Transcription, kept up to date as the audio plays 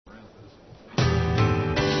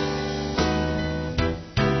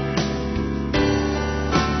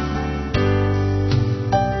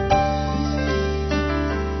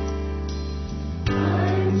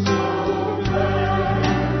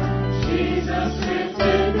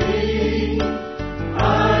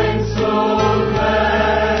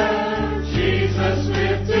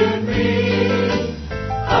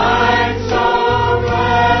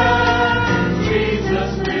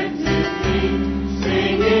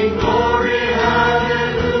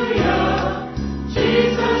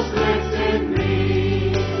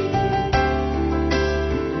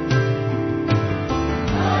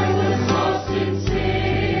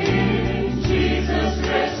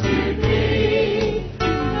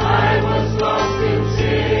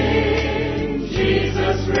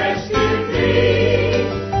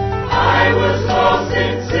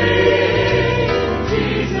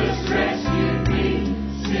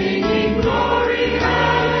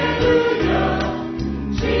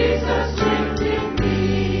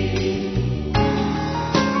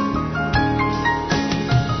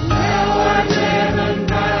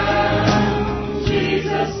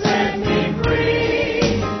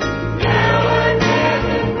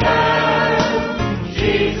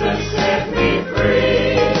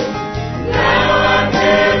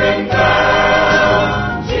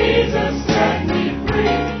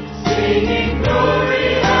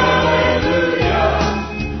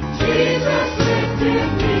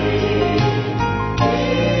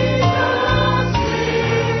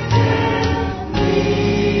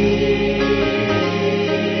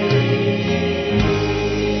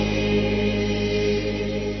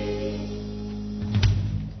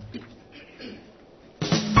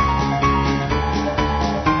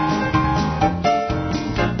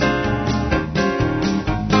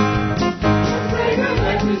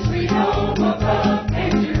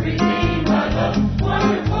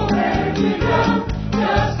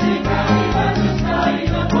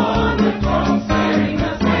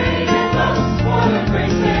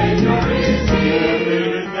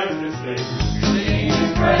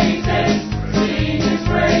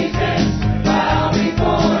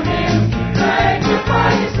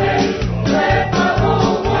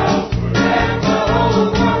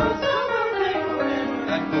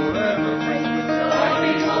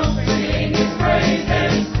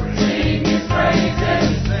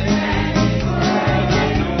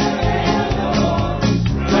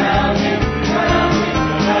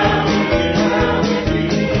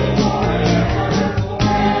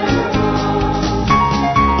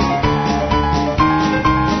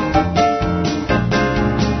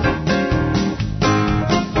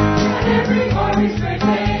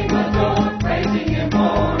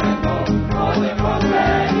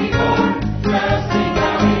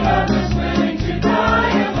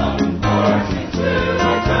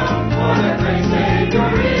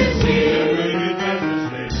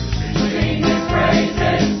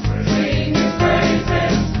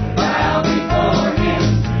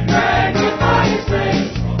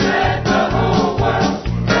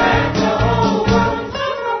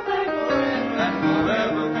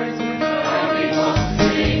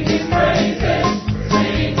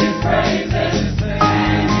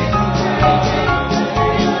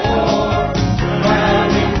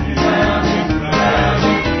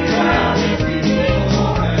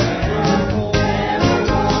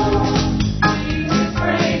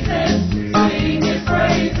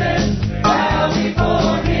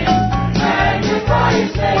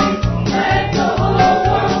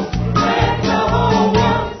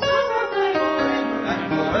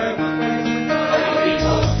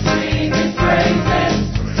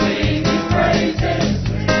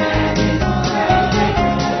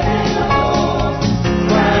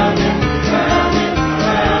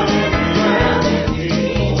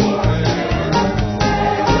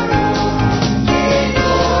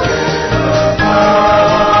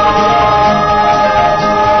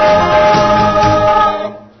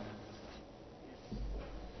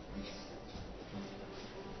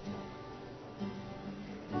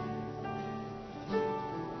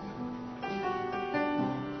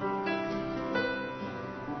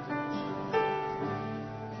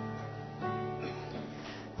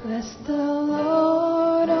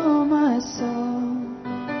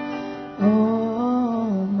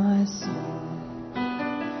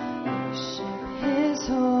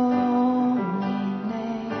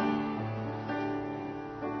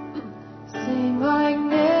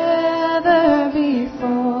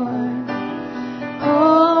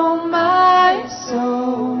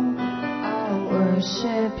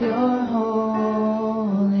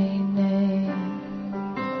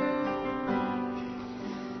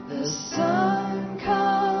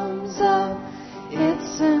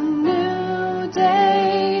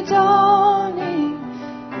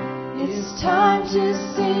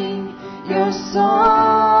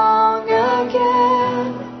song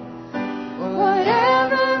again.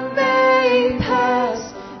 Whatever may pass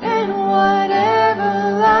and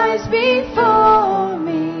whatever lies before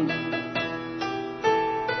me,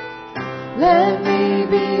 let me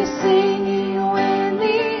be singing when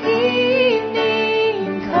the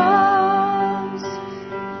evening comes.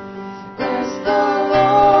 Bless the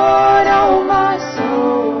Lord, oh my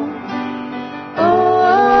soul,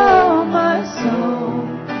 oh my soul.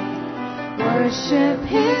 Worship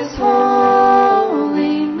His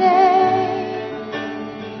holy name.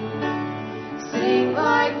 Sing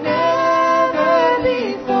like never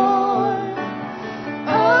before.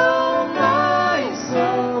 Oh my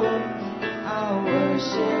soul, I'll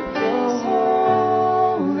worship His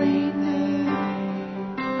holy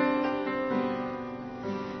name.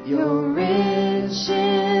 You're rich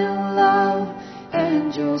in love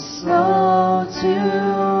and you're slow to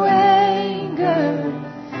anger.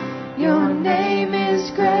 Your name is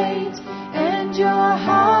great and your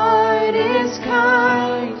heart is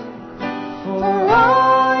kind. For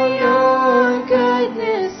all your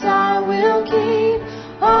goodness I will keep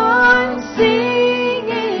on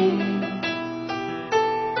singing.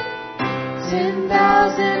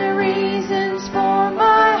 10,000 reasons for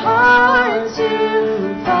my heart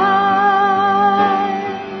to find.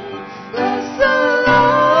 Bless the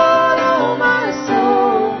Lord, oh my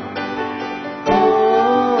soul,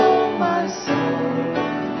 oh my soul.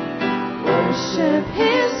 Worship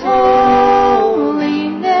His holy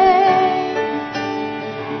name.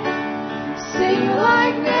 Sing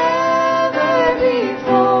like never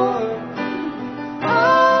before.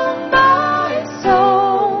 Oh my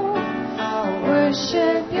soul, I'll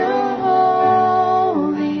worship your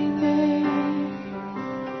holy name.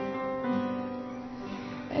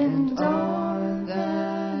 And on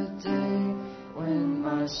that day when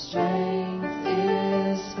my strength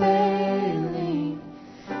is failing,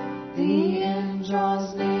 the end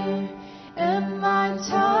draws near and my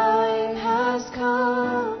time has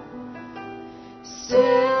come,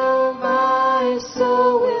 still my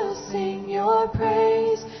soul will sing your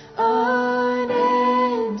praise unending.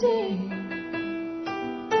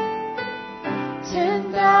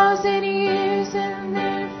 10,000 years and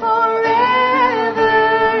then forevermore,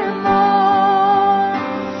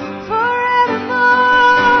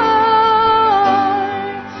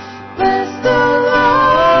 forevermore. Bless the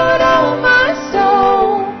Lord, oh my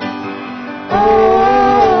soul,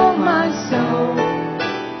 oh my soul.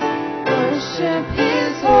 Worship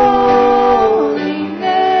His holy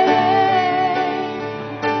name.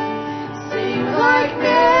 Sing like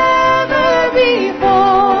never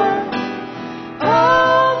before.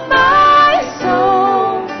 Oh my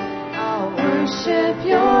soul, I'll worship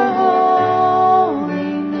your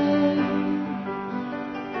holy name.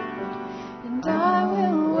 And I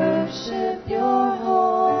will worship your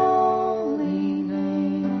holy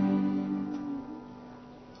name.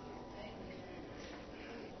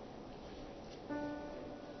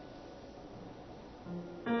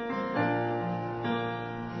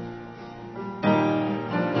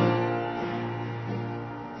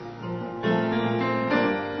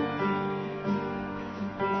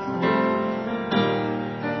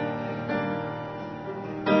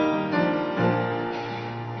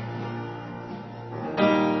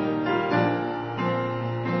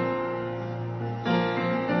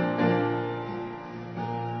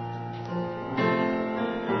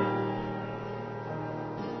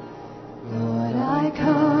 Lord, I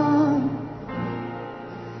come,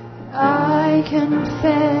 I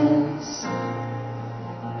confess,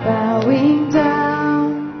 bowing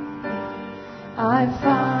down, I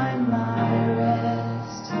find my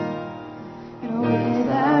rest, and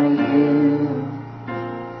without you,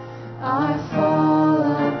 I fall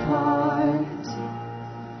apart.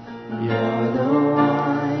 You're the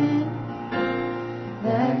one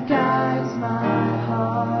that guides my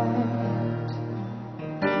heart.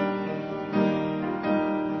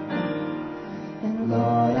 And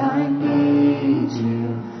Lord, I need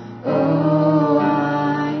you. Oh,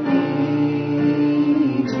 I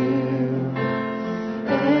need you.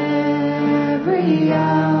 Every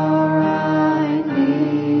hour I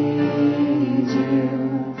need you.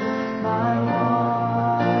 My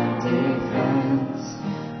one defense,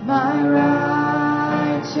 my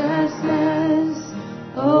righteousness.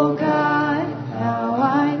 Oh God, how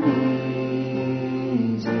I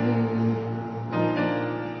need you.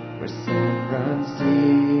 Where sin runs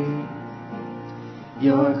deep,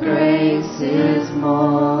 your grace is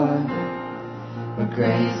more. Where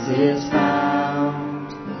grace is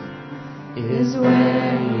found is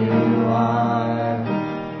where you are.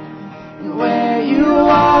 And where you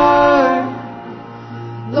are,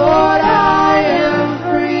 Lord, I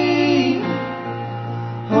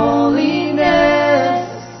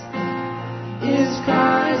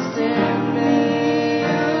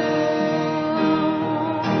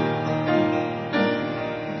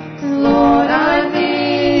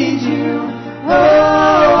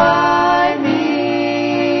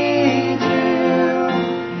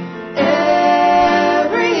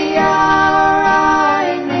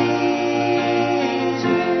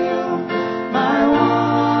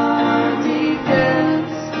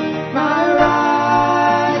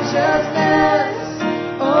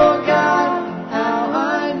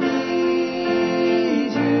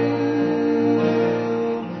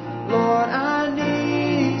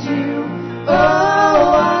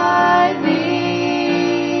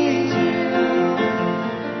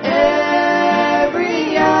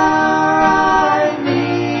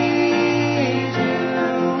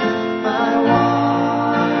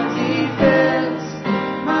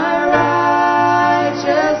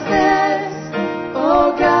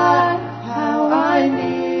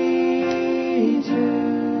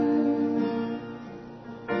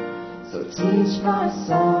Teach my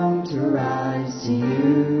song to rise to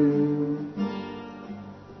you.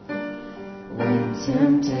 When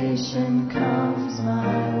temptation comes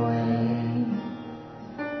my way,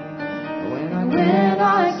 when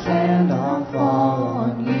I cannot fall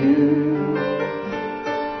on you,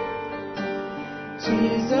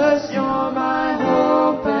 Jesus, you're my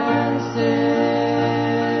hope and stay.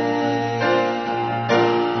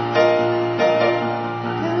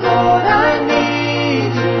 Lord, I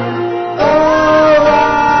need you. Oh,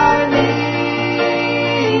 I need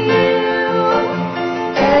you.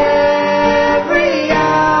 Every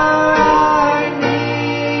hour I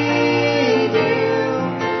need you.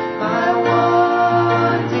 My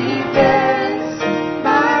one defense,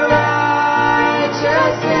 my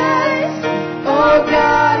righteousness. Oh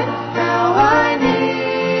God, how I need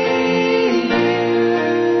you.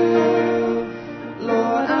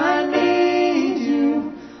 Lord, I need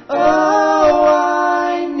you. Oh,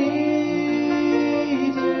 I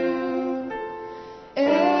need you.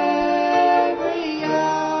 Every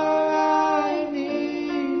hour I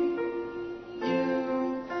need you.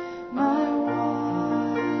 My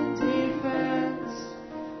one defense,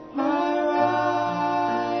 my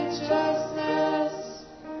righteousness.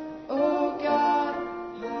 Oh God,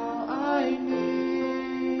 how I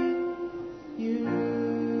need you.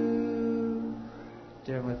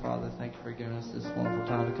 Dear Heavenly Father, thank you for giving us this wonderful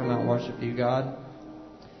time to come out and worship you, God.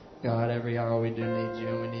 God, every hour we do need you,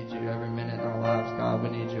 and we need you every minute in our lives, God. We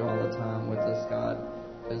need you all the time with us, God,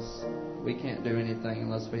 because we can't do anything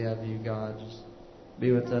unless we have you, God. Just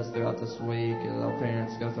be with us throughout this week as our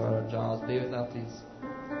parents go throughout our jobs. Be without these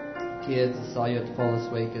kids that saw you at the poll this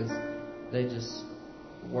week as they just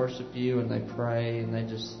worship you and they pray and they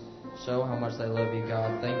just show how much they love you,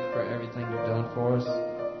 God. Thank you for everything you've done for us.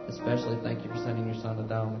 Especially thank you for sending your Son to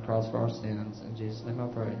die on the cross for our sins. In Jesus' name I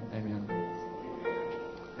pray. Amen.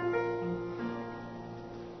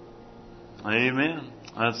 Amen.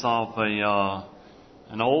 That's off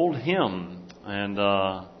an old hymn. And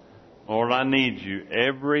Lord, I need you.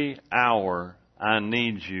 Every hour I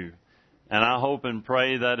need you. And I hope and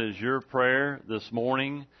pray that is your prayer this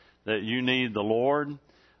morning, that you need the Lord.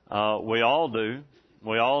 We all do.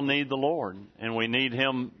 We all need the Lord. And we need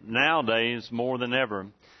Him nowadays more than ever.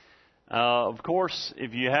 Of course,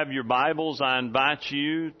 if you have your Bibles, I invite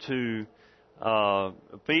you to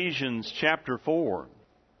Ephesians chapter 4.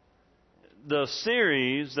 The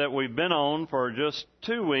series that we've been on for just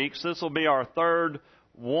 2 weeks, this will be our third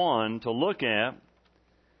one to look at,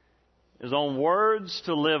 is on words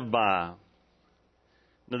to live by.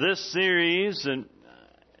 Now, this series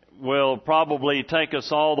will probably take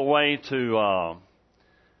us all the way to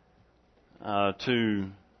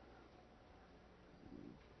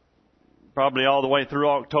probably all the way through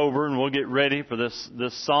October, and we'll get ready for this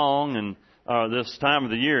song and this time of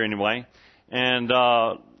the year anyway. And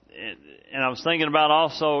I was thinking about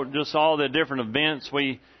also just all the different events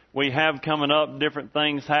we have coming up, different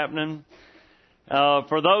things happening.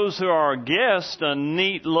 For those who are guests, a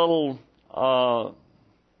neat little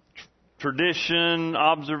tradition,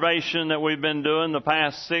 observation that we've been doing the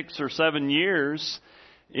past 6 or 7 years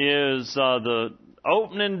is the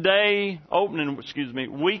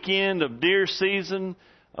weekend of deer season.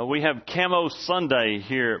 We have Camo Sunday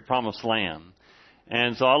here at Promised Land.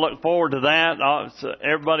 And so I look forward to that. So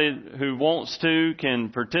everybody who wants to can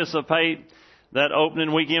participate that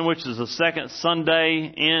opening weekend, which is the second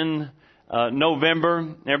Sunday in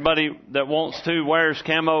November. Everybody that wants to wears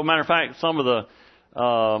camo. Matter of fact, some of the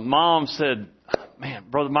moms said, man,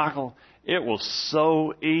 Brother Michael, it was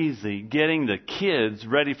so easy getting the kids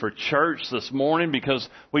ready for church this morning because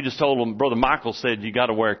we just told them, Brother Michael said you got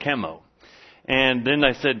to wear camo. And then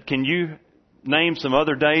they said, can you name some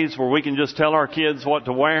other days where we can just tell our kids what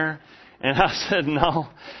to wear? And I said, no.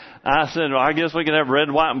 I said, well, I guess we could have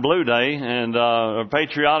Red, White, and Blue Day and a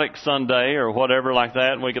Patriotic Sunday or whatever like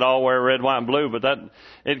that, and we could all wear red, white, and blue, but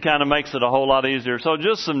it kind of makes it a whole lot easier. So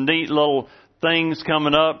just some neat little things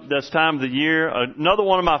coming up this time of the year. Another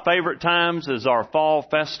one of my favorite times is our Fall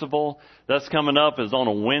Festival. That's coming up is on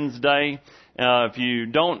a Wednesday. If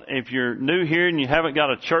you're new here and you haven't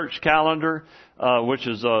got a church calendar, which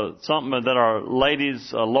is something that our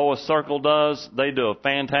ladies, Lois Circle does, they do a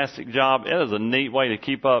fantastic job. It is a neat way to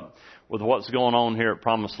keep up with what's going on here at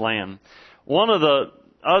Promised Land. One of the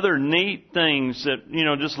other neat things that,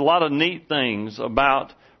 just a lot of neat things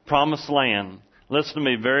about Promised Land. Listen to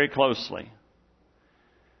me very closely.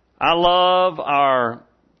 I love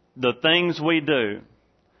the things we do.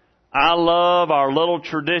 I love our little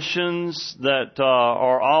traditions that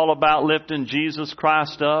are all about lifting Jesus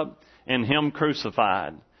Christ up and Him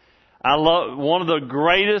crucified. I love one of the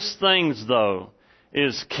greatest things, though,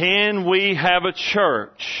 is, can we have a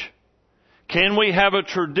church? Can we have a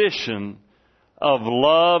tradition of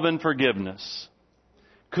love and forgiveness?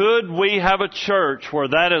 Could we have a church where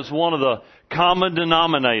that is one of the common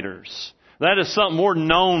denominators? That is something we're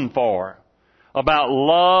known for, about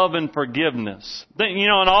love and forgiveness. You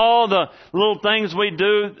know, and all the little things we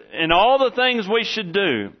do and all the things we should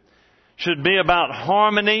do should be about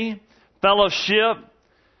harmony, fellowship,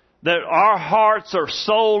 that our hearts are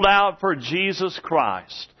sold out for Jesus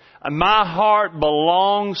Christ. And my heart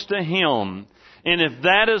belongs to Him. And if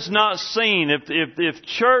that is not seen, if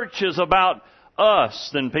church is about us,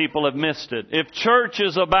 then people have missed it. If church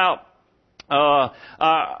is about,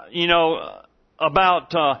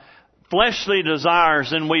 about fleshly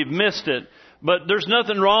desires, then we've missed it. But there's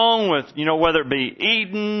nothing wrong with, whether it be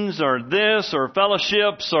Edens or this or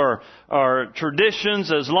fellowships or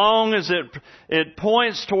traditions, as long as it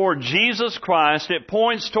points toward Jesus Christ. It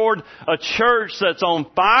points toward a church that's on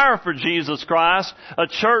fire for Jesus Christ, a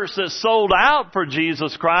church that's sold out for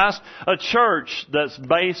Jesus Christ, a church that's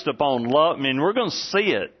based upon love. I mean, we're going to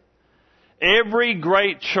see it. Every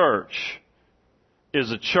great church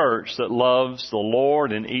is a church that loves the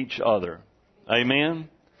Lord and each other. Amen?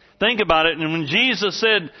 Think about it. And when Jesus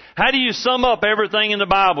said, how do you sum up everything in the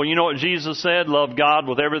Bible? You know what Jesus said? Love God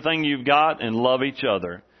with everything you've got and love each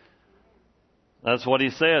other. That's what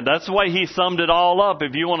He said. That's the way He summed it all up.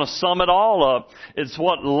 If you want to sum it all up, it's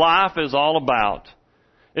what life is all about.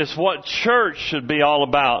 It's what church should be all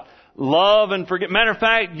about. Love and forgive. Matter of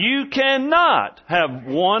fact, you cannot have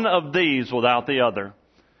one of these without the other.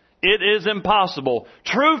 It is impossible.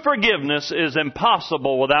 True forgiveness is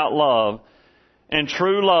impossible without love. And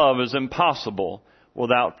true love is impossible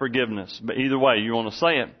without forgiveness. But either way, you want to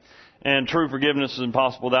say it. And true forgiveness is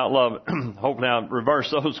impossible without love. Hopefully I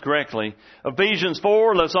reverse those correctly. Ephesians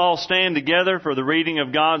 4, let's all stand together for the reading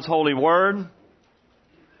of God's holy word.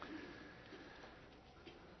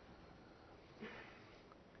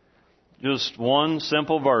 Just one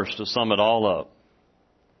simple verse to sum it all up.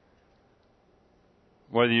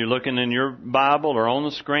 Whether you're looking in your Bible or on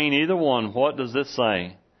the screen, either one, what does this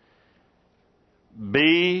say?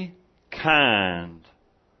 Be kind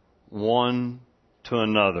one to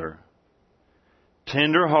another,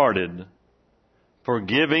 tender-hearted,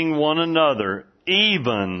 forgiving one another,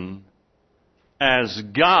 even as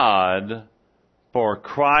God, for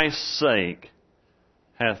Christ's sake,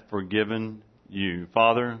 hath forgiven you.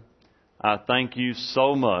 Father, I thank you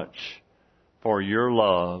so much for your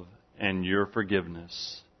love and your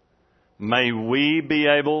forgiveness. May we be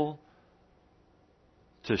able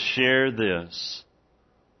to share this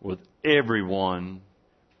with everyone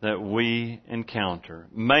that we encounter.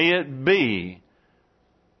 May it be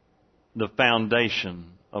the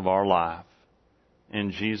foundation of our life.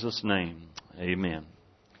 In Jesus' name, amen.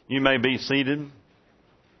 You may be seated.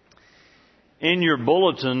 In your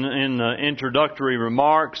bulletin, in the introductory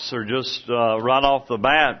remarks, or just right off the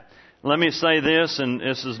bat, let me say this, and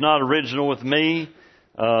this is not original with me.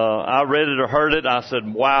 I read it or heard it. I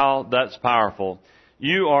said, wow, that's powerful.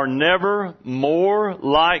 You are never more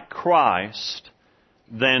like Christ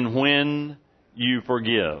than when you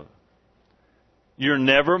forgive. You're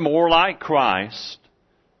never more like Christ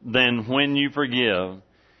than when you forgive.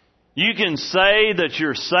 You can say that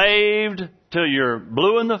you're saved till you're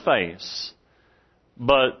blue in the face,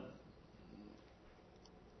 but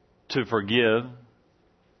to forgive,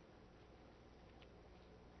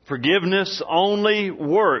 forgiveness only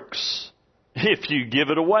works if you give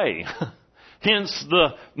it away. Hence the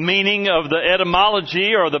meaning of the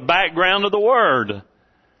etymology or the background of the word.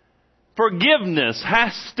 Forgiveness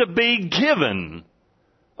has to be given,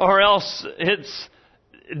 or else it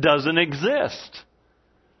doesn't exist.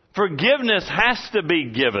 Forgiveness has to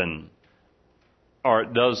be given, or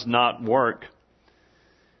it does not work.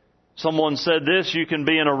 Someone said this, you can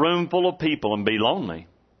be in a room full of people and be lonely.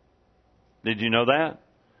 Did you know that?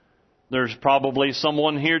 There's probably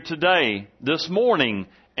someone here today, this morning,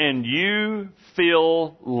 and you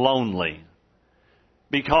feel lonely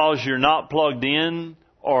because you're not plugged in,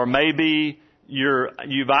 or maybe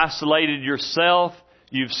you've isolated yourself.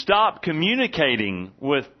 You've stopped communicating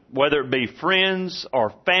with, whether it be friends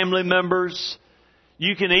or family members.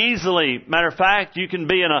 You can easily, matter of fact, you can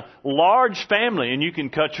be in a large family and you can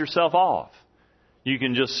cut yourself off. You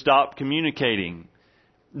can just stop communicating.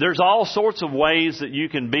 There's all sorts of ways that you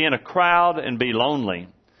can be in a crowd and be lonely.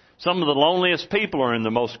 Some of the loneliest people are in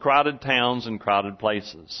the most crowded towns and crowded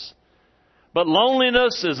places. But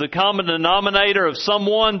loneliness is a common denominator of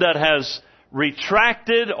someone that has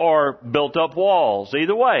retracted or built up walls.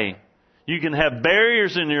 Either way, You can have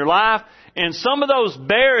barriers in your life. And some of those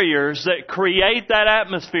barriers that create that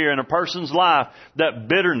atmosphere in a person's life, that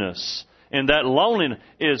bitterness and that loneliness,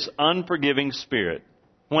 is unforgiving spirit.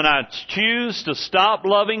 When I choose to stop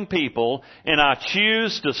loving people and I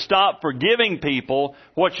choose to stop forgiving people,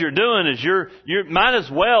 what you're doing is you might as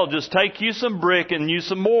well just take you some brick and you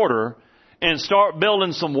some mortar and start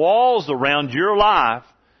building some walls around your life,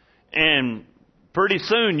 and pretty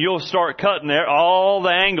soon you'll start cutting all the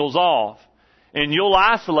angles off, and you'll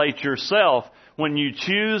isolate yourself when you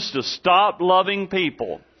choose to stop loving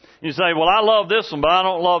people. You say, well, I love this one, but I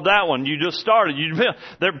don't love that one. You just started.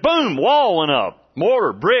 There, boom, wall went up.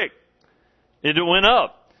 Mortar, brick, it went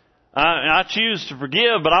up. I choose to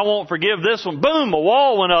forgive, but I won't forgive this one. Boom, a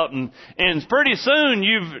wall went up, and pretty soon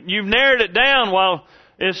you've narrowed it down. Well,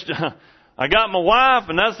 I got my wife,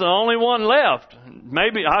 and that's the only one left.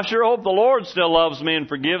 Maybe I sure hope the Lord still loves me and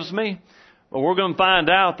forgives me, but we're going to find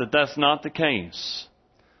out that that's not the case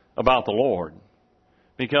about the Lord,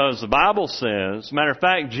 because the Bible says, matter of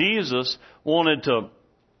fact, Jesus wanted to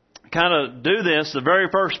kind of do this. The very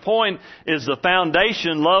first point is the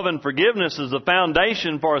foundation. Love and forgiveness is the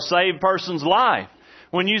foundation for a saved person's life.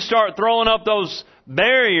 When you start throwing up those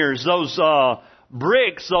barriers, those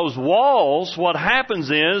bricks, those walls, what happens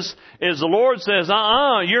is the Lord says,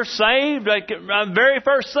 you're saved. Very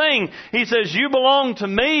first thing, He says, you belong to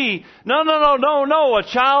me. No. A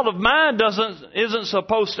child of mine isn't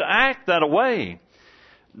supposed to act that way.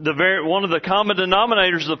 One of the common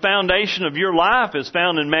denominators, the foundation of your life, is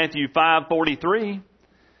found in Matthew 5:43.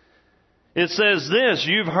 It says this,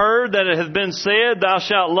 you've heard that it has been said, thou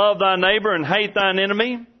shalt love thy neighbor and hate thine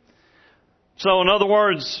enemy. So in other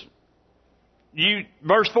words,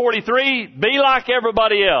 verse 43, be like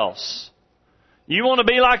everybody else. You want to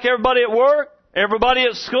be like everybody at work, everybody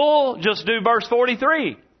at school, just do verse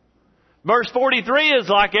 43. Verse 43 is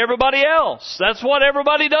like everybody else. That's what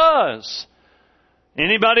everybody does.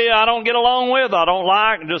 Anybody I don't get along with, I don't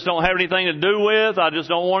like, just don't have anything to do with, I just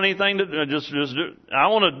don't want anything to just do. I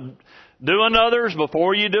want to do unto others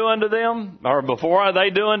before you do unto them, or before they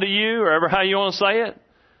do unto you, or ever how you want to say it.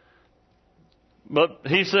 But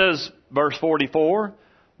He says, verse 44,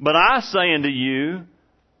 but I say unto you,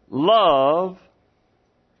 love,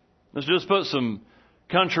 let's just put some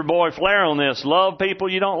country boy flair on this, love people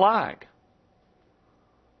you don't like.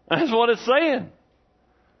 That's what it's saying.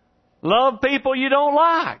 Love people you don't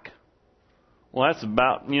like. Well, that's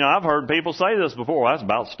about, I've heard people say this before. That's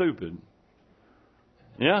about stupid.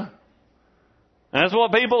 Yeah. That's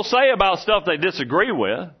what people say about stuff they disagree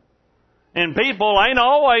with. And people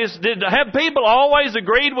have people always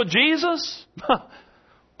agreed with Jesus?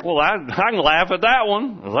 Well, I can laugh at that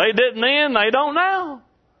one. If they didn't then, they don't now.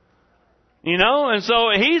 And so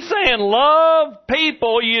He's saying, love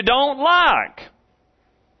people you don't like.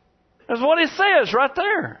 That's what He says right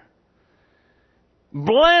there.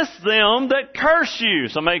 Bless them that curse you.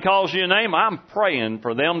 Somebody calls you a name. I'm praying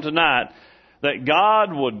for them tonight that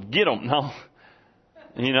God would get them. No,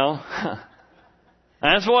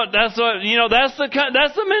 that's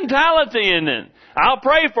the mentality, isn't it? I'll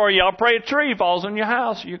pray for you. I'll pray a tree falls on your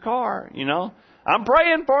house or your car. I'm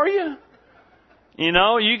praying for you.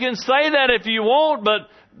 You can say that if you want, but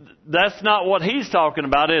that's not what He's talking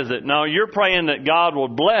about, is it? No, you're praying that God will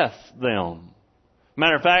bless them.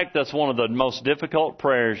 Matter of fact, that's one of the most difficult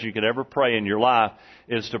prayers you could ever pray in your life,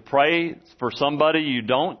 is to pray for somebody you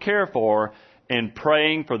don't care for and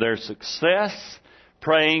praying for their success,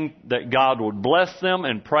 praying that God would bless them,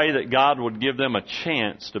 and pray that God would give them a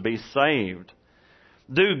chance to be saved.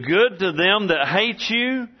 Do good to them that hate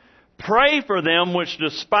you. Pray for them which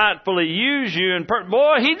despitefully use you. And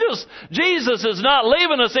Jesus is not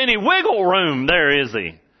leaving us any wiggle room there, is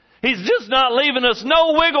He? He's just not leaving us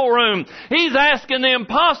no wiggle room. He's asking the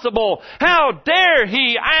impossible. How dare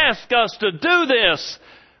He ask us to do this?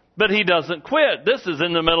 But He doesn't quit. This is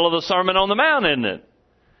in the middle of the Sermon on the Mount, isn't it?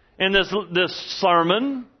 And this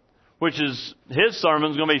sermon, which is His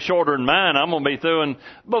sermon's going to be shorter than mine. I'm going to be through,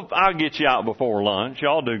 but I'll get you out before lunch.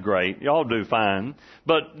 Y'all do great. Y'all do fine.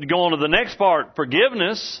 But going to the next part,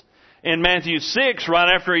 forgiveness. In Matthew 6,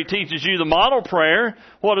 right after He teaches you the model prayer,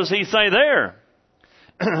 what does He say there?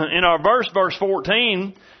 In our verse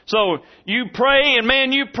 14, so you pray, and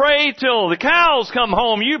man, you pray till the cows come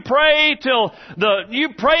home. You pray you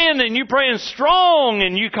praying strong,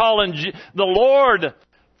 and you calling the Lord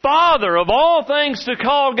Father of all things to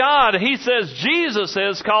call God. Jesus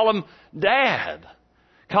says, call Him Dad.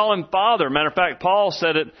 Call Him Father. Matter of fact, Paul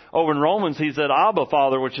said it over in Romans. He said, Abba,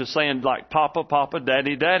 Father, which is saying like Papa, Papa,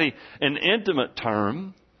 Daddy, Daddy, an intimate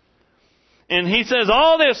term. And he says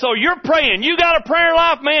all this, so you're praying. You got a prayer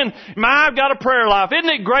life, man. I've got a prayer life. Isn't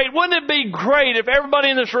it great? Wouldn't it be great if everybody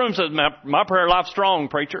in this room says, my prayer life's strong,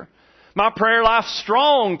 preacher. My prayer life's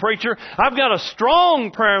strong, preacher. I've got a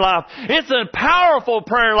strong prayer life. It's a powerful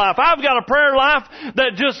prayer life. I've got a prayer life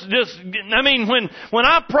that when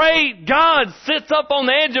I pray, God sits up on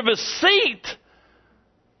the edge of His seat.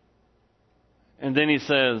 And then He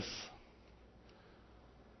says,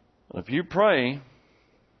 if you pray,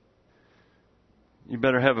 you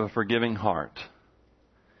better have a forgiving heart.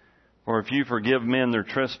 For if you forgive men their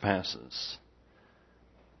trespasses,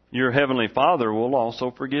 your heavenly Father will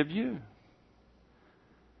also forgive you.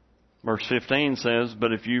 Verse 15 says,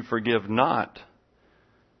 but if you forgive not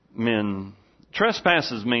men,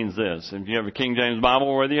 trespasses means this. If you have a King James Bible,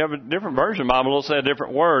 or whether you have a different version Bible, it'll say a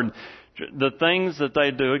different word. The things that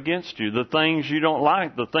they do against you, the things you don't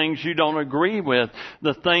like, the things you don't agree with,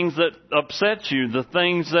 the things that upset you, the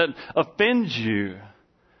things that offend you.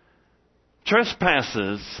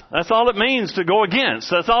 Trespasses. That's all it means to go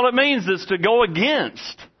against. That's all it means is to go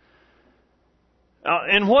against.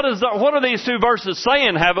 And what are these two verses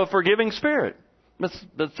saying? Have a forgiving spirit.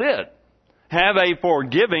 That's it. Have a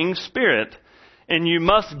forgiving spirit. And you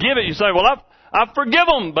must give it. You say, well, I forgive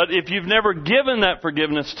them. But if you've never given that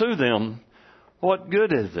forgiveness to them, what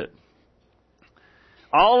good is it?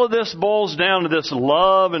 All of this boils down to this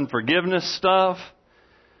love and forgiveness stuff.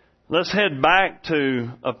 Let's head back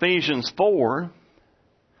to Ephesians 4.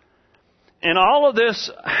 And all of this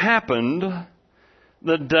happened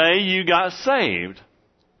the day you got saved.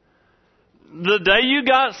 The day you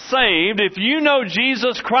got saved, if you know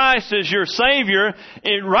Jesus Christ as your Savior,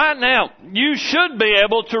 right now, you should be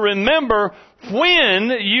able to remember when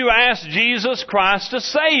you asked Jesus Christ to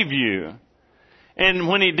save you. And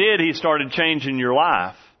when He did, He started changing your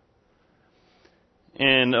life.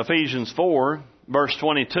 In Ephesians 4, verse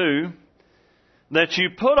 22, that you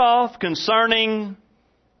put off concerning,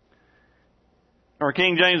 or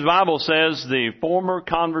King James Bible says, the former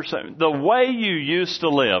conversation, the way you used to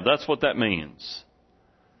live. That's what that means.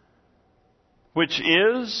 Which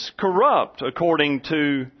is corrupt according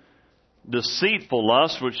to deceitful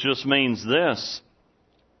lust, which just means this.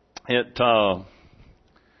 It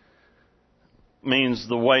means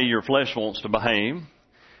the way your flesh wants to behave.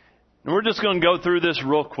 And we're just going to go through this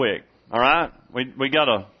real quick. All right? We got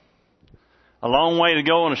a long way to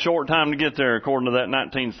go and a short time to get there, according to that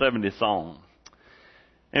 1970 song.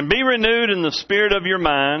 And be renewed in the spirit of your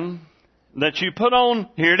mind, that you put on,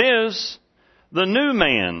 here it is, the new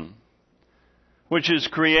man, which is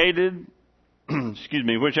created,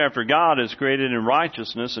 which after God is created in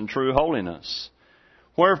righteousness and true holiness.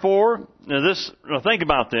 Wherefore, now think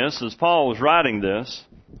about this, as Paul was writing this,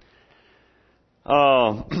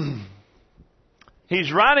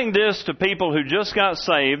 he's writing this to people who just got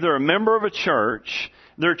saved. They're a member of a church.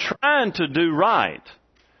 They're trying to do right.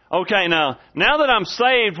 Okay, now that I'm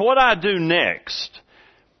saved, what do I do next?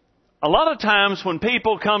 A lot of times when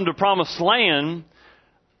people come to Promised Land,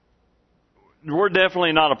 we're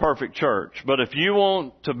definitely not a perfect church. But if you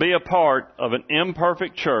want to be a part of an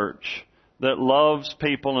imperfect church that loves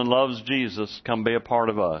people and loves Jesus, come be a part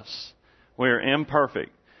of us. We're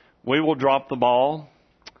imperfect. We will drop the ball.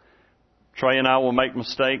 Trey and I will make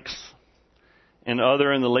mistakes. And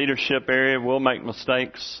other in the leadership area will make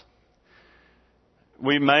mistakes.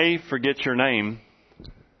 We may forget your name.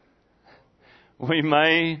 We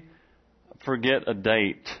may forget a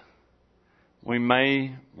date. We're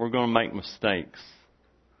going to make mistakes.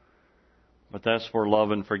 But that's where love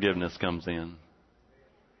and forgiveness comes in.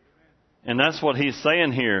 And that's what he's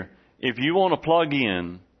saying here. If you want to plug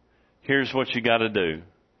in, here's what you got to do.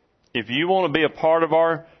 If you want to be a part of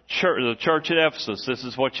our church, the church at Ephesus, this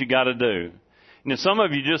is what you got to do. Now, some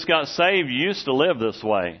of you just got saved. You used to live this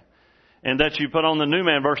way. And that you put on the new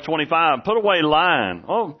man, verse 25, put away lying.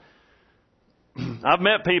 Oh, I've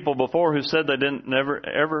met people before who said they never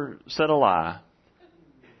ever said a lie.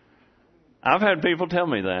 I've had people tell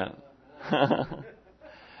me that.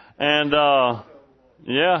 And,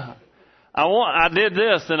 yeah, I did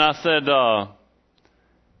this and I said,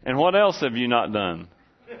 and what else have you not done?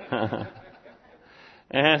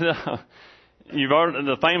 And, you've already,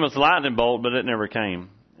 the famous lightning bolt, but it never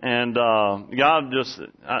came. And God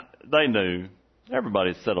they knew.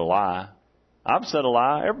 Everybody said a lie. I've said a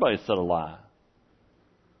lie. Everybody said a lie.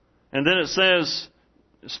 And then it says,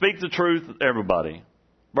 speak the truth, everybody.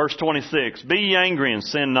 Verse 26, be ye angry and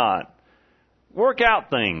sin not. Work out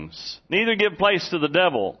things. Neither give place to the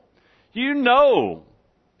devil. You know,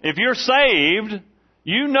 if you're saved,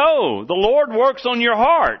 you know the Lord works on your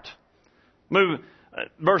heart.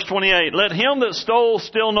 Verse 28, let him that stole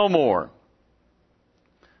steal no more.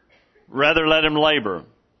 rather let him labor.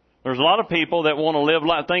 There's a lot of people that want to live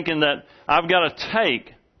life thinking that I've got to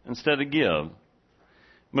take instead of give.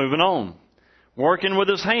 Moving on. Working with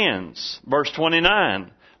his hands. Verse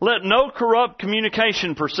 29. Let no corrupt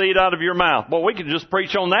communication proceed out of your mouth. Well, we could just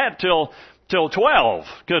preach on that till 12,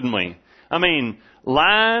 couldn't we? I mean,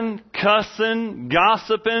 lying, cussing,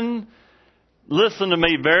 gossiping. Listen to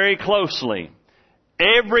me very closely.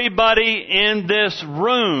 Everybody in this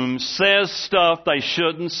room says stuff they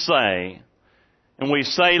shouldn't say. And we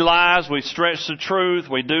say lies, we stretch the truth,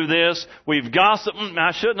 we do this. We've gossiped.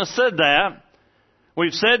 I shouldn't have said that.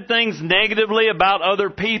 We've said things negatively about other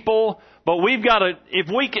people, but we've got to, if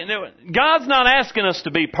we can, God's not asking us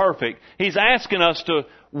to be perfect. He's asking us to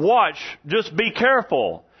watch, just be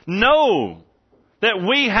careful. Know that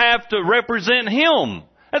we have to represent Him.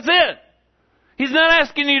 That's it. He's not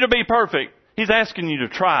asking you to be perfect. He's asking you to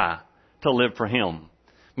try to live for Him.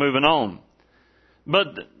 Moving on. But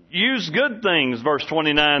use good things, verse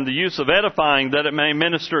 29, the use of edifying, that it may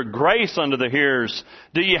minister grace unto the hearers.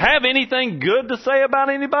 Do you have anything good to say about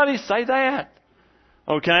anybody? Say that.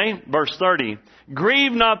 Okay, verse 30.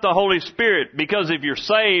 Grieve not the Holy Spirit, because if you're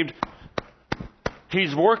saved,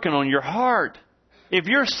 He's working on your heart. If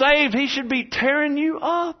you're saved, He should be tearing you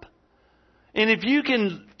up. And if you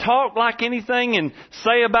can talk like anything and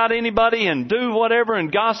say about anybody and do whatever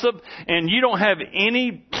and gossip, and you don't have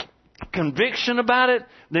any conviction about it,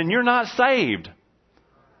 then you're not saved.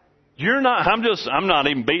 You're not, I'm not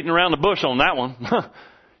even beating around the bush on that one.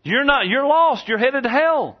 You're lost. You're headed to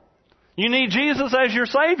hell. You need Jesus as your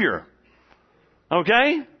Savior.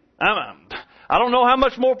 Okay? I don't know how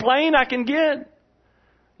much more plain I can get.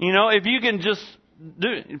 You know, if you can just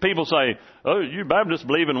people say, oh, you Baptists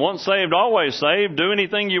believe in once saved, always saved. Do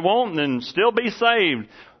anything you want and then still be saved.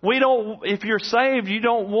 If you're saved, you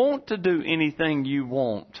don't want to do anything you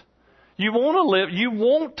want. You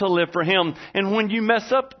want to live for Him. And when you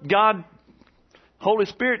mess up, Holy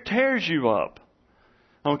Spirit tears you up.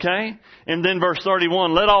 Okay? And then verse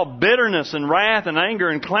 31, let all bitterness and wrath and anger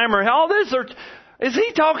and clamor, all this is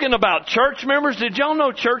he talking about church members? Did y'all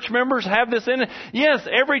know church members have this in it? Yes,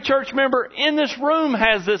 every church member in this room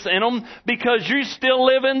has this in them because you still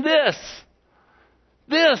live in this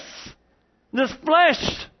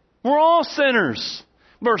flesh. We're all sinners.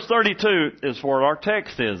 Verse 32 is where our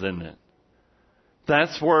text is, isn't it?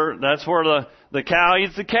 That's where the cow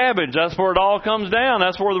eats the cabbage. That's where it all comes down.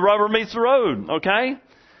 That's where the rubber meets the road. Okay?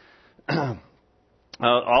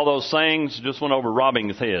 All those sayings just went over robbing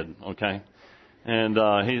his head. Okay? And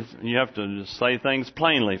you have to just say things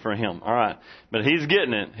plainly for him. All right. But he's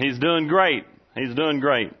getting it. He's doing great. He's doing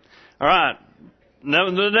great. All right. Now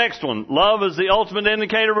the next one. Love is the ultimate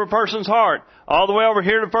indicator of a person's heart. All the way over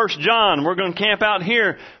here to 1 John. We're going to camp out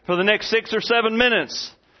here for the next 6 or 7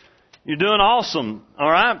 minutes. You're doing awesome. All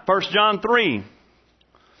right. 1 John 3.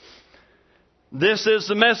 This is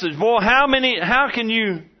the message. Boy, how can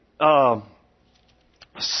you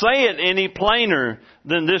say it any plainer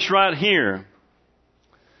than this right here?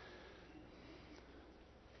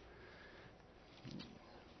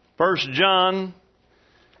 1 John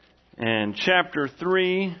and chapter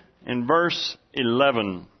 3 and verse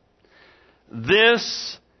 11.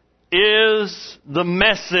 This is the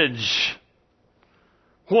message.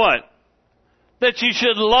 What? That you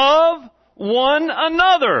should love one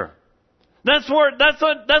another. That's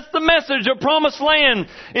the message of Promised Land,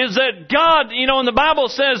 is that God, and the Bible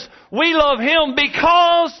says we love Him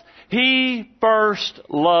because He first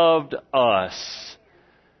loved us.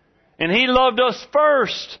 And He loved us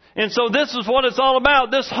first. And so this is what it's all about.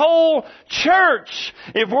 This whole church,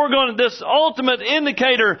 this ultimate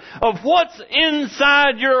indicator of what's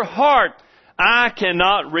inside your heart. I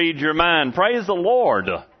cannot read your mind. Praise the Lord.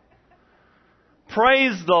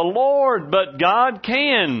 Praise the Lord. But God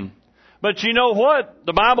can. But you know what?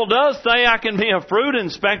 The Bible does say I can be a fruit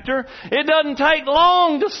inspector. It doesn't take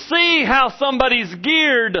long to see how somebody's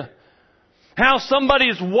geared, how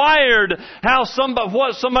somebody's wired,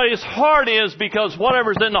 what somebody's heart is, because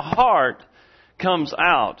whatever's in the heart comes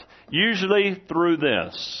out, usually through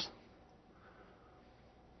this.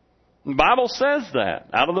 The Bible says that.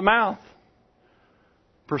 Out of the mouth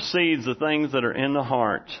proceeds the things that are in the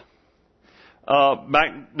heart.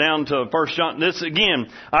 Back down to 1 John. This again,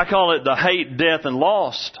 I call it the hate, death, and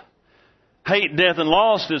lost. Hate, death, and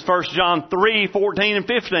lost is 1 John 3, 14 and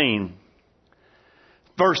 15.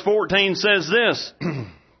 Verse 14 says this.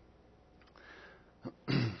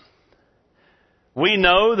 We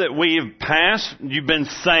know that you've been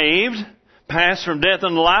saved, passed from death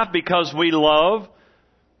unto life because we love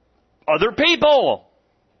other people.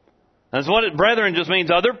 That's what brethren just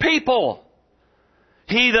means, other people.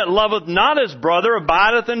 He that loveth not his brother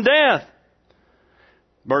abideth in death.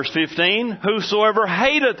 Verse 15, whosoever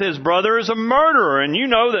hateth his brother is a murderer, and you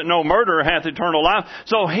know that no murderer hath eternal life.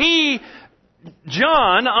 So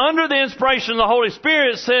John, under the inspiration of the Holy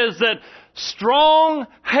Spirit, says that strong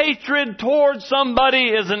hatred towards somebody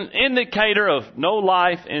is an indicator of no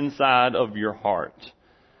life inside of your heart,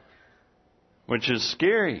 which is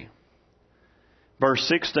scary. Verse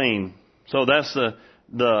 16, so that's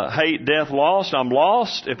the hate, death, lost. I'm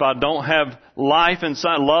lost if I don't have life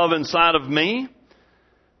inside, love inside of me.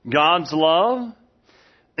 God's love.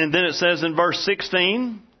 And then it says in verse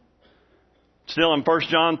 16, still in 1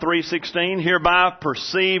 John 3:16, hereby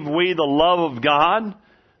perceive we the love of God.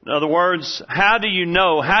 In other words, how do you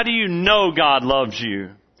know? How do you know God loves you?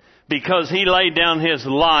 Because He laid down His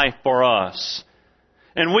life for us.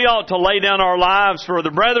 And we ought to lay down our lives for the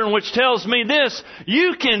brethren, which tells me this.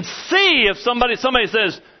 You can see if somebody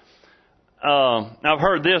says, I've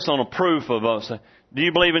heard this on a proof of us. Do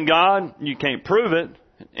you believe in God? You can't prove it.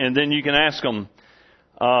 And then you can ask them,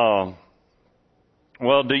 well,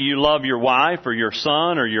 do you love your wife or your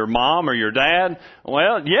son or your mom or your dad?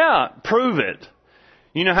 Well, yeah, prove it.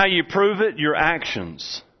 You know how you prove it? Your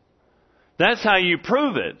actions. That's how you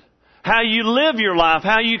prove it. How you live your life,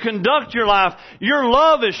 how you conduct your life. Your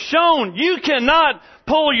love is shown. You cannot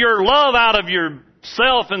pull your love out of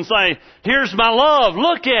yourself and say, here's my love,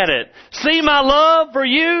 look at it. See my love for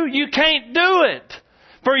you? You can't do it.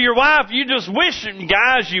 For your wife, you just wish,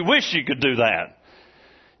 guys, you wish you could do that.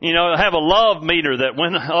 You know, have a love meter that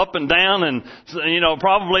went up and down, and, you know,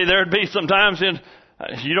 probably there'd be some times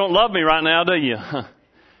you don't love me right now, do you?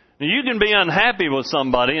 You can be unhappy with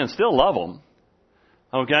somebody and still love them.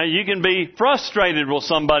 Okay? You can be frustrated with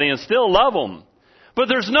somebody and still love them. But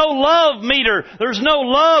there's no love meter. There's no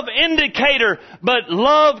love indicator. But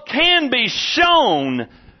love can be shown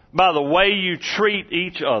by the way you treat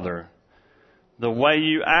each other. The way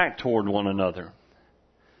you act toward one another.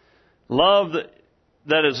 Love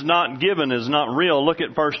that is not given is not real. Look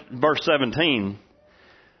at verse 17.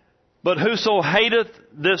 But whoso hateth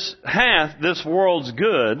this world's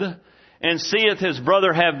good, and seeth his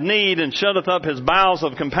brother have need, and shutteth up his bowels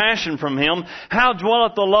of compassion from him, how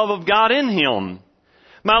dwelleth the love of God in him?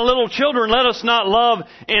 My little children, let us not love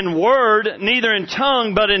in word, neither in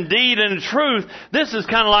tongue, but in deed and in truth. This is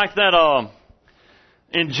kind of like that,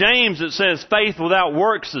 in James it says, faith without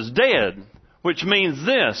works is dead, which means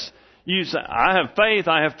this. You say, I have faith,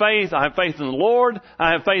 I have faith, I have faith in the Lord,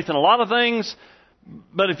 I have faith in a lot of things,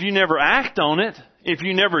 but if you never act on it, if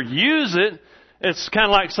you never use it, it's kind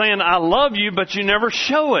of like saying, I love you, but you never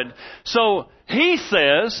show it. So he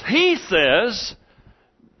says,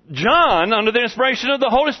 John, under the inspiration of the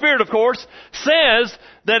Holy Spirit, of course, says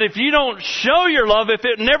that if you don't show your love, if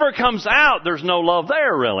it never comes out, there's no love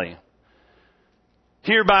there, really.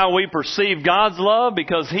 Hereby we perceive God's love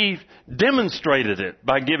because He demonstrated it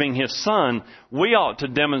by giving His Son. We ought to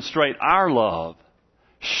demonstrate our love.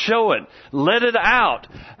 Show it. Let it out.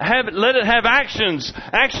 Let it have actions.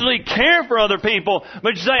 Actually care for other people.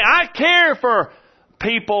 But you say, I care for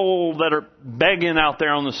people that are begging out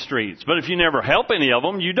there on the streets. But if you never help any of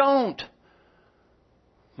them, you don't.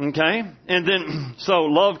 Okay? And then, so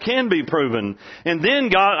love can be proven. And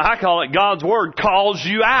then I call it God's Word calls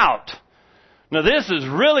you out. Now this is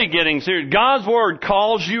really getting serious. God's Word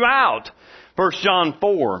calls you out. 1 John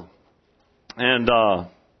 4. And,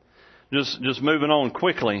 just moving on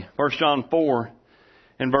quickly. 1 John 4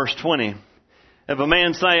 and verse 20. If a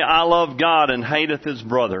man say, I love God and hateth his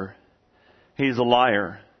brother, he's a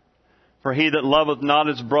liar. For he that loveth not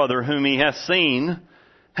his brother whom he hath seen,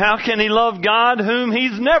 how can he love God whom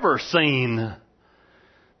he's never seen?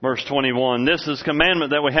 Verse 21. This is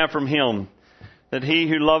commandment that we have from Him, that he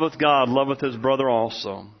who loveth God loveth his brother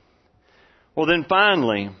also. Well then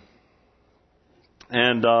finally,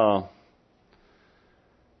 and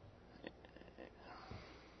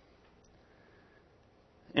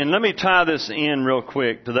let me tie this in real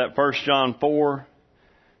quick to that 1 John 4,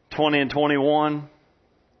 20 and 21.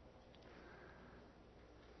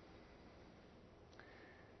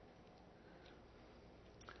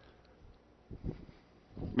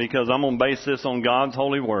 Because I'm going to base this on God's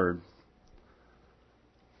holy word.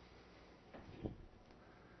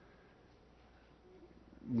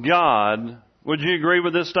 God, would you agree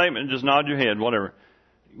with this statement? Just nod your head, whatever.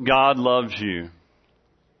 God loves you.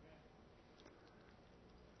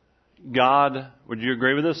 God, would you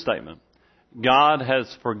agree with this statement? God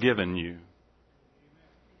has forgiven you.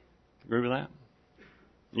 Agree with that?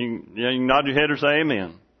 You can nod your head or say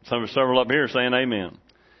amen. Several up here are saying amen.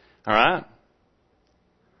 All right?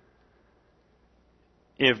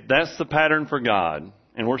 If that's the pattern for God,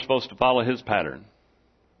 and we're supposed to follow His pattern,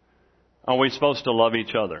 are we supposed to love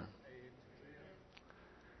each other?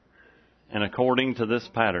 And according to this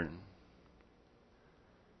pattern,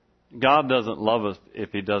 God doesn't love us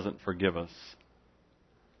if He doesn't forgive us.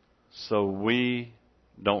 So we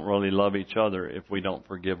don't really love each other if we don't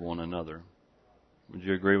forgive one another. Would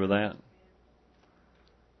you agree with that?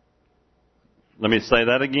 Let me say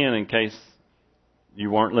that again in case you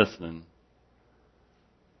weren't listening.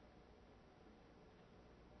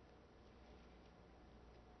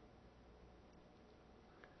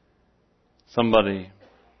 Somebody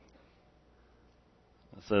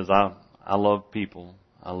says, I love people.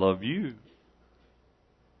 I love you.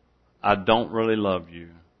 I don't really love you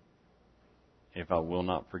if I will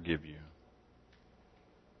not forgive you.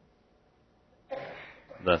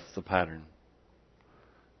 That's the pattern.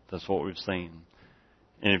 That's what we've seen.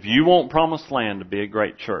 And if you want Promised Land to be a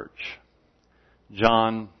great church,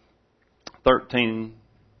 John 13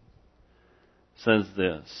 says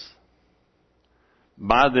this,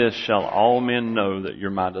 by this shall all men know that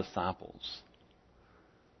you're my disciples.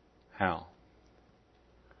 How?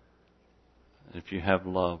 If you have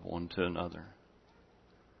love one to another.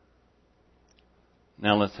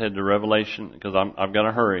 Now let's head to Revelation, because I've got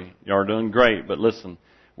to hurry. You are doing great, but listen,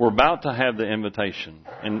 we're about to have the invitation.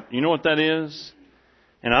 And you know what that is?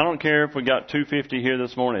 And I don't care if we got 250 here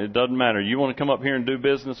this morning. It doesn't matter. You want to come up here and do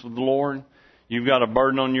business with the Lord? You've got a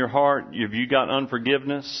burden on your heart. If you got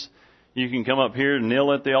unforgiveness, you can come up here and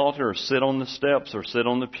kneel at the altar or sit on the steps or sit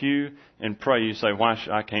on the pew and pray. You say, why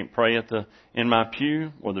I can't pray in my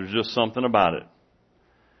pew? Well, there's just something about it.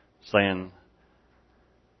 Saying,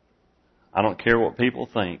 I don't care what people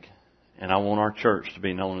think, and I want our church to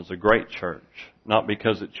be known as a great church. Not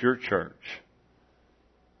because it's your church,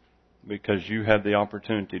 because you have the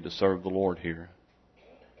opportunity to serve the Lord here.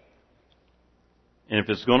 And if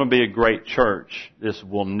it's going to be a great church, this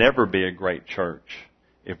will never be a great church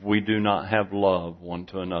if we do not have love one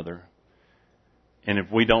to another. And if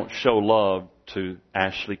we don't show love to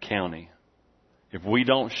Ashley County. If we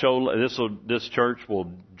don't show, this church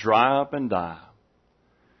will dry up and die.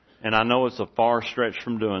 And I know it's a far stretch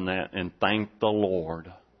from doing that. And thank the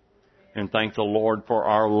Lord. And thank the Lord for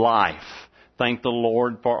our life. Thank the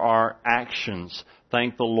Lord for our actions.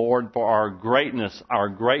 Thank the Lord for our greatness. Our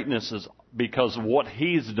greatness is because of what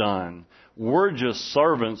He's done. We're just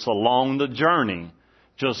servants along the journey,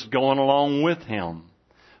 just going along with Him.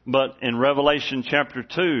 But in Revelation chapter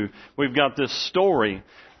 2, we've got this story.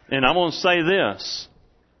 And I'm going to say this.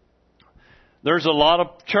 There's a lot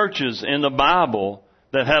of churches in the Bible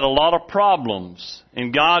that had a lot of problems.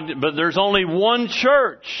 But there's only one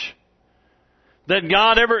church that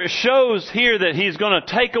God ever shows here that He's going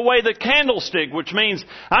to take away the candlestick, which means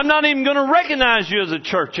I'm not even going to recognize you as a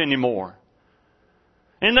church anymore.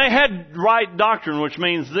 And they had right doctrine, which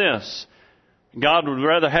means this. God would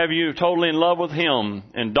rather have you totally in love with Him,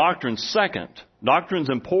 and doctrine's second. Doctrine's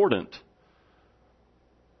important.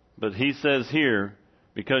 But He says here,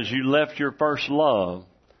 because you left your first love,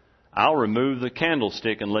 I'll remove the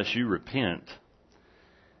candlestick unless you repent.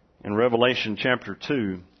 In Revelation chapter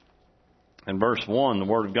 2 and verse 1, the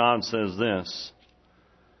Word of God says this.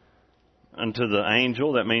 Unto the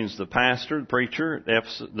angel, that means the pastor, the preacher,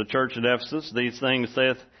 the church at Ephesus, these things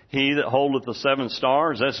saith He that holdeth the 7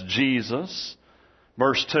 stars, that's Jesus.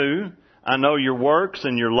 Verse 2, I know your works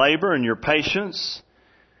and your labor and your patience,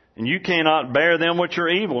 and you cannot bear them which are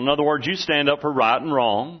evil. In other words, you stand up for right and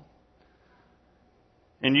wrong.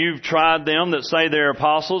 And you've tried them that say they're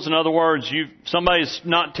apostles. In other words, somebody's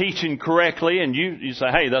not teaching correctly, and you say,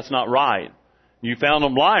 hey, that's not right. You found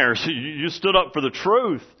them liars. You stood up for the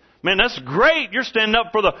truth. Man, that's great. You're standing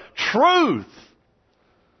up for the truth.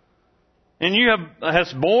 And you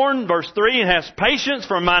has borne, verse 3, and has patience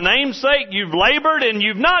for my name's sake. You've labored and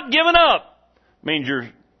you've not given up. Means you're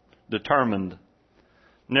determined.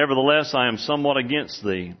 Nevertheless, I am somewhat against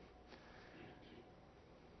thee,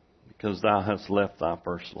 because thou hast left thy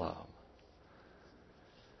first love.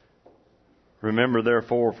 Remember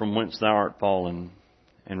therefore from whence thou art fallen,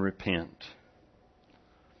 and repent.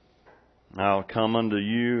 I'll come unto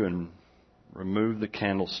you and remove the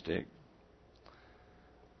candlestick.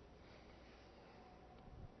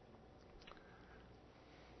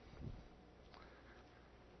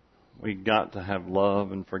 We got to have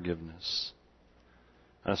love and forgiveness.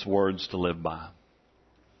 That's words to live by.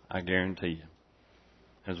 I guarantee you.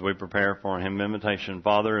 As we prepare for a hymn invitation,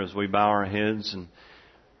 Father, as we bow our heads, and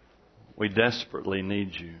we desperately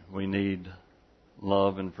need you. We need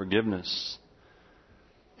love and forgiveness.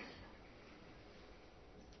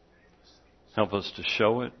 Help us to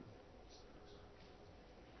show it.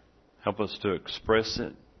 Help us to express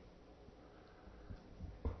it.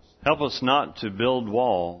 Help us not to build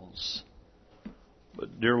walls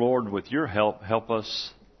But dear Lord, with your help, help us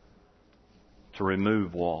to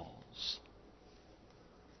remove walls.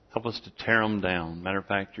 Help us to tear them down. Matter of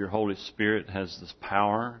fact, your Holy Spirit has this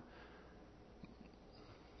power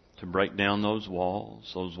to break down those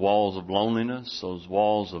walls of loneliness, those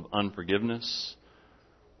walls of unforgiveness,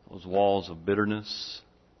 those walls of bitterness,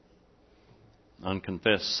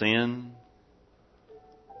 unconfessed sin,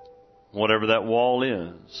 whatever that wall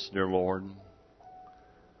is, dear Lord.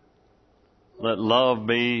 Let love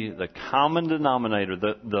be the common denominator,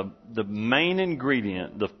 the main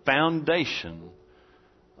ingredient, the foundation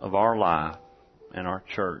of our life and our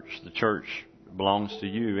church. The church belongs to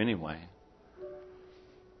you anyway.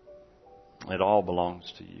 It all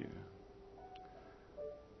belongs to you.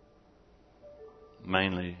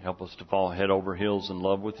 Mainly, help us to fall head over heels in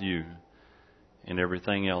love with you, and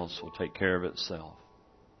everything else will take care of itself.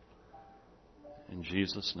 In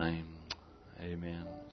Jesus' name, amen.